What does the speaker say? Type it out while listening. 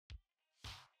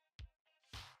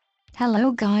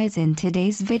Hello guys, in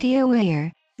today's video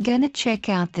we're gonna check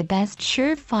out the best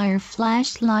SureFire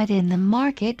flashlight in the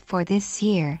market for this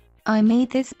year. I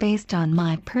made this based on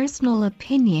my personal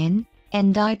opinion,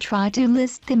 and I try to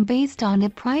list them based on the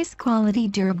price, quality,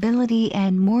 durability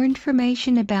and more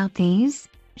information about these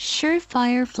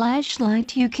SureFire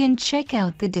flashlight. You can check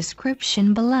out the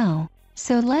description below.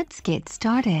 So let's get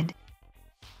started.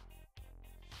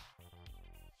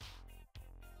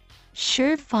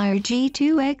 SureFire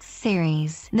G2X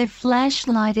Series. The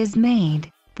flashlight is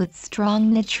made with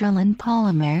strong Nitrolon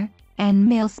polymer and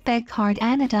mil-spec hard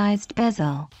anodized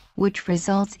bezel, which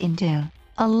results into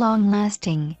a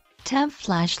long-lasting, tough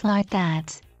flashlight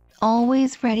that's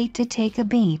always ready to take a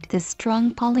beat. The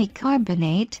strong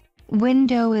polycarbonate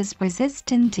window is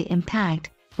resistant to impact,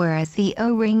 whereas the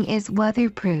O-ring is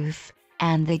weatherproof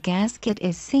and the gasket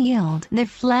is sealed. The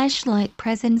flashlight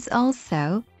presents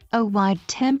also a wide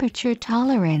temperature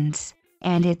tolerance,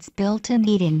 and its built-in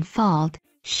heat-in fault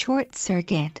short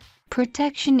circuit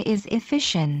protection is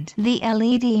efficient. The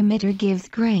LED emitter gives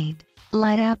great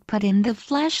light output in the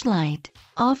flashlight,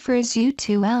 offers you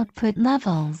 2 output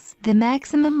levels. The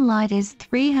maximum light is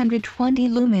 320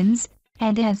 lumens,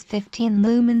 and has 15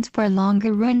 lumens for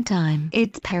longer runtime.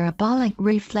 Its parabolic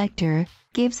reflector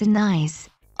gives a nice,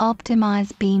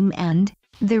 optimized beam, and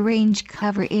the range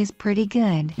cover is pretty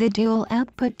good. The dual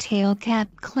output tail cap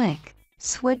click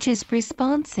switch is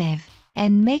responsive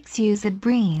and makes use a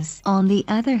breeze. On the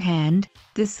other hand,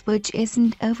 the switch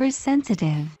isn't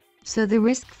oversensitive, so the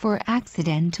risk for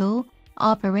accidental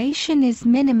operation is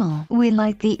minimal. We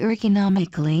like the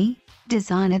ergonomically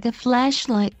design of the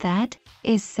flashlight that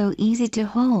is so easy to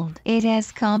hold. It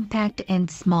has compact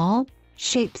and small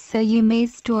shape, so you may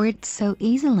store it so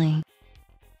easily.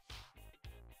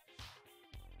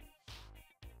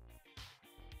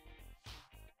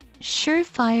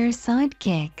 SureFire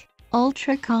Sidekick.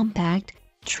 Ultra compact,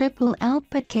 triple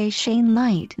output Keychain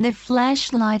light. The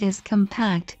flashlight is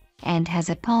compact and has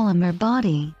a polymer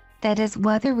body that is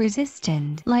weather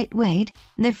resistant. Lightweight,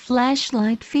 the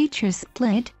flashlight features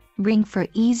split ring for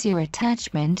easier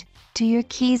attachment to your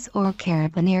keys or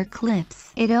carabiner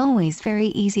clips. It's always very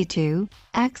easy to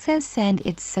access and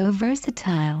it's so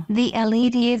versatile. The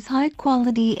LED is high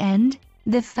quality and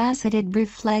the faceted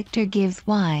reflector gives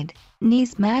wide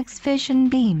nice max vision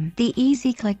beam. The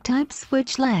easy click type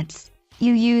switch lets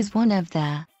you use one of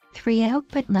the 3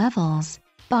 output levels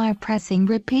by pressing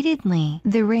repeatedly.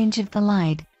 The range of the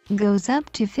light goes up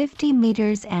to 50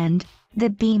 meters and the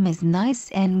beam is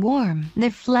nice and warm. The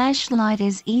flashlight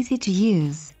is easy to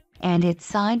use, and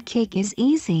its sidekick is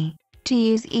easy to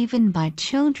use even by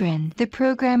children. The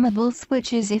programmable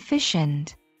switch is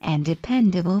efficient and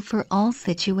dependable for all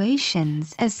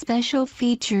situations. A special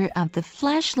feature of the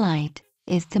flashlight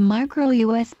is the micro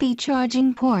USB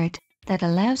charging port that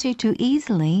allows you to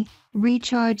easily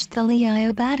recharge the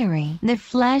Li-ion battery. The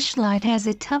flashlight has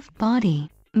a tough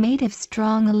body made of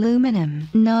strong aluminum.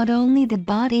 Not only the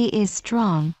body is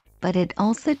strong, but it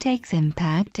also takes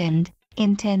impact and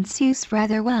intense use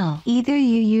rather well. Either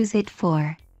you use it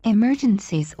for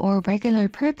emergencies or regular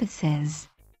purposes.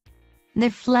 The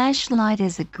flashlight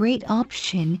is a great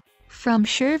option from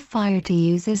SureFire to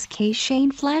use as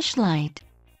Keychain flashlight.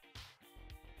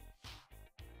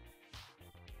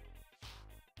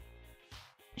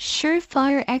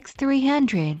 SureFire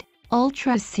X300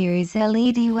 Ultra Series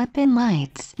LED weapon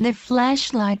lights. The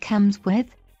flashlight comes with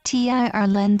TIR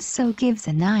lens, so gives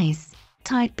a nice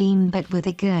tight beam but with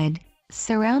a good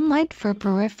surround light for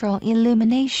peripheral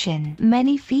illumination.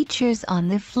 Many features on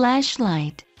the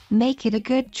flashlight make it a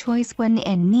good choice when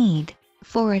in need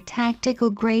for a tactical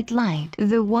grade light.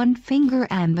 The one-finger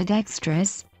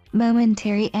ambidextrous,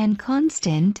 momentary and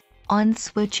constant on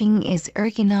switching is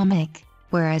ergonomic,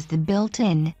 whereas the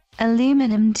built-in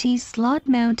aluminum T-slot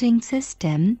mounting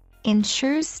system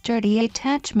ensures sturdy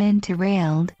attachment to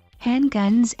railed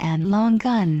handguns and long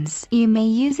guns. You may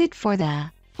use it for the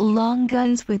long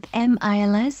guns with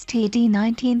MILSTD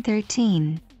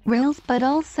 1913 rails, but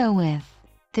also with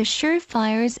the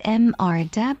SureFire's MR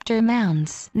adapter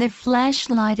mounts. The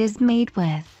flashlight is made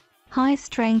with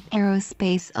high-strength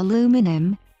aerospace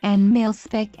aluminum and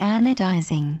mil-spec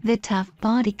anodizing. The tough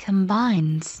body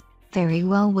combines very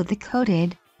well with the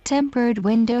coated, tempered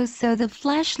windows, so the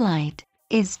flashlight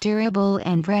is durable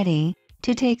and ready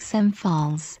to take some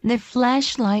falls. The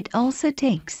flashlight also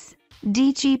takes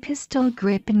DG pistol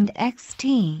grip and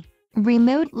XT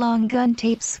remote long gun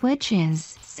tape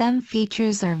switches. Some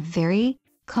features are very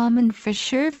common for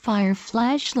SureFire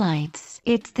flashlights.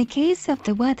 It's the case of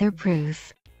the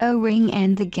weatherproof O-ring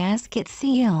and the gasket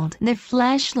sealed. The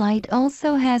flashlight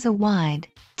also has a wide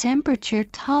temperature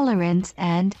tolerance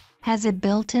and has a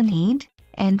built-in heat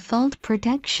and fault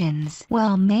protections.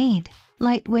 Well made,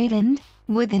 lightweight and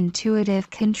with intuitive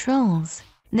controls,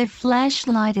 the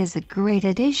flashlight is a great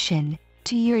addition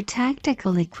to your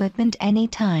tactical equipment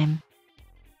anytime.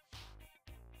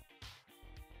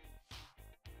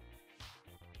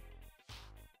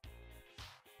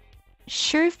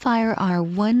 SureFire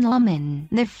R1 Lawman.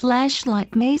 The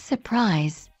flashlight may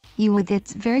surprise you with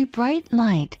its very bright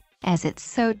light, as it's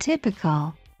so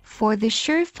typical for the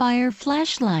SureFire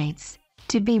flashlights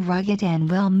to be rugged and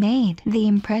well made. The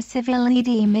impressive LED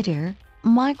emitter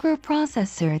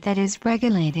microprocessor that is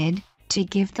regulated to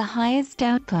give the highest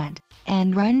output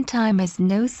and runtime is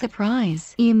no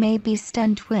surprise. You may be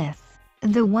stunned with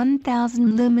the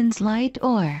 1000 lumens light,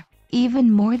 or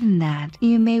even more than that.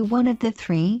 You may want the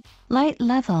 3 light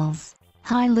levels: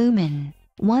 high lumen,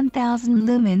 1000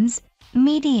 lumens,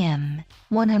 medium,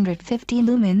 150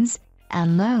 lumens,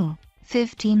 and low,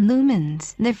 15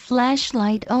 lumens. The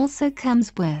flashlight also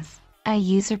comes with a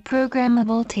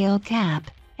user-programmable tail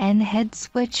cap and head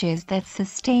switches that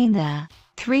sustain the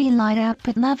 3 light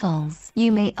output levels.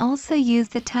 You may also use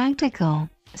the tactical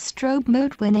strobe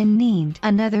mode when in need.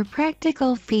 Another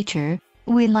practical feature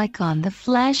we like on the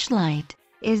flashlight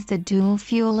is the dual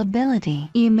fuel ability.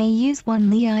 You may use one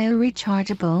Li-ion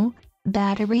rechargeable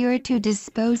battery or 2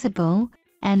 disposable,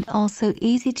 and also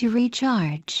easy to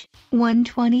recharge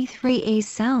 123A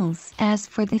cells. As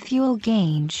for the fuel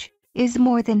gauge, is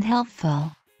more than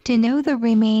helpful to know the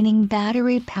remaining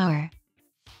battery power.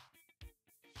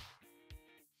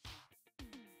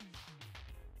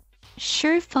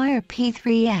 SureFire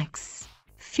P3X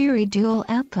Fury dual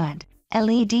output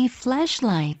LED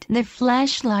flashlight. The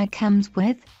flashlight comes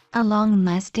with a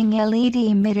long-lasting LED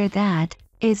emitter that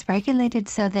is regulated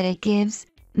so that it gives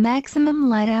maximum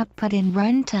light output in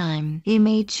runtime. You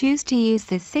may choose to use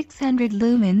the 600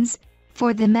 lumens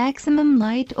for the maximum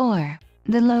light, or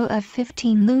the low of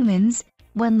 15 lumens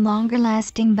when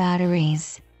longer-lasting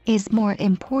batteries is more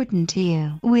important to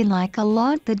you. We like a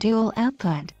lot the dual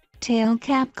output tail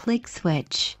cap click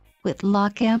switch with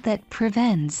lockout that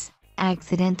prevents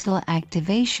accidental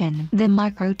activation. The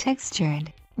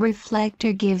micro-textured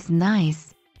reflector gives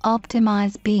nice,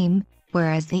 optimized beam,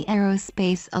 whereas the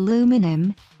aerospace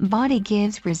aluminum body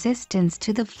gives resistance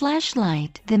to the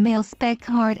flashlight. The mil-spec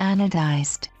hard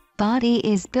anodized body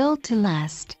is built to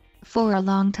last for a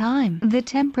long time. The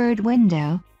tempered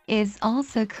window is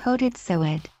also coated so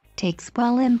it takes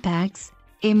well impacts,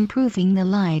 improving the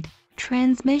light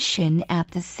transmission at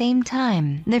the same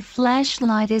time. The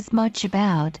flashlight is much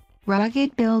about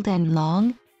rugged build and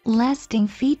long-lasting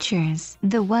features.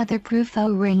 The weatherproof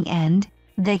O-ring and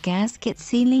the gasket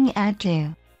sealing add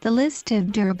to the list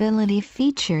of durability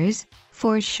features,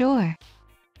 for sure.